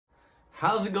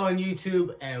How's it going,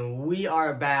 YouTube? And we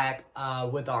are back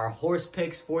with our horse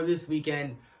picks for this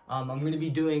weekend. I'm going to be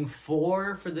doing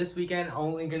 4 for this weekend,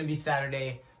 only going to be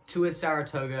Saturday, 2 at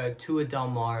Saratoga, 2 at Del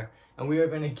Mar, and we are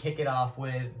going to kick it off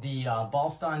with the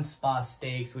Ballston Spa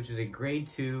Stakes, which is a Grade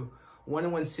 2,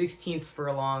 1-1 16th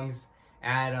furlongs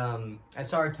at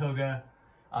Saratoga.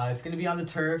 It's going to be on the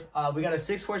turf. We got a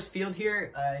 6-horse field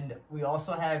here, and we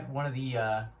also have one of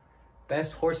the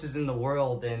best horses in the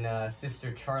world in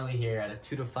Sister Charlie here at a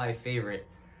 2-5 favorite.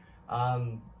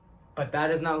 But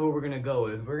that is not who we're gonna go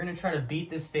with. We're gonna try to beat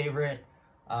this favorite.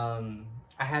 I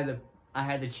had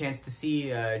the chance to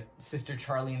see Sister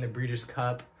Charlie in the Breeders'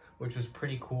 Cup, which was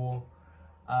pretty cool.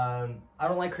 I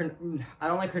don't like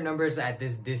her numbers at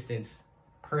this distance,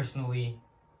 personally.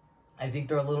 I think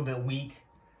they're a little bit weak.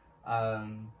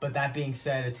 But that being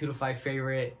said, a 2-5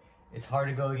 favorite, it's hard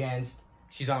to go against.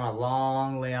 She's on a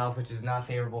long layoff, which is not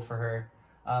favorable for her,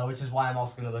 which is why I'm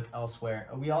also going to look elsewhere.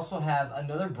 We also have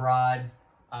another Broad,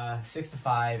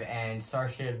 6-5, and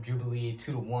Starship Jubilee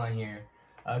 2-1 here.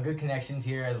 Good connections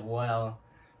here as well.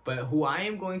 But who I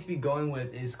am going to be going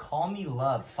with is Call Me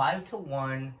Love,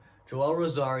 5-1, Joel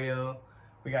Rosario.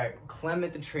 We got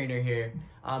Clement the trainer here.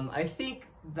 I think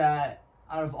that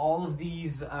out of all of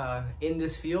these in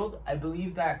this field, I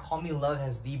believe that Call Me Love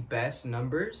has the best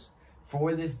numbers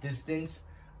for this distance.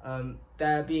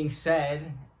 That being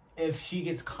said, if she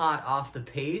gets caught off the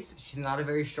pace, she's not a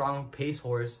very strong pace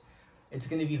horse. It's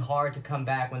going to be hard to come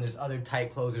back when there's other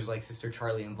tight closers like Sister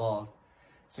Charlie involved.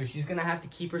 So she's going to have to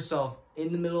keep herself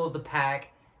in the middle of the pack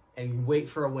and wait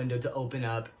for a window to open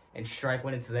up and strike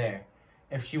when it's there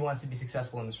if she wants to be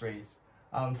successful in this race.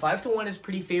 5-1 is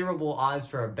pretty favorable odds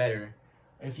for a bettor.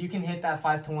 If you can hit that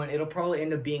 5-1, it'll probably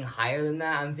end up being higher than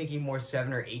that. I'm thinking more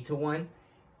 7 or 8-1.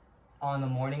 On the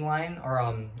morning line or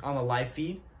on the live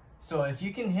feed. So if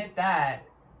you can hit that,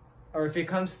 or if it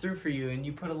comes through for you and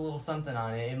you put a little something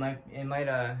on it, it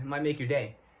might make your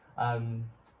day.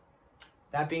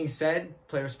 That being said,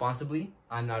 play responsibly.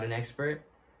 I'm not an expert.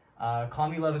 Call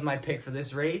Me Love is my pick for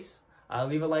this race.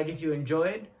 Leave a like if you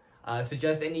enjoyed.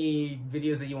 Suggest any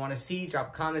videos that you want to see. Drop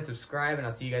a comment, subscribe, and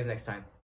I'll see you guys next time.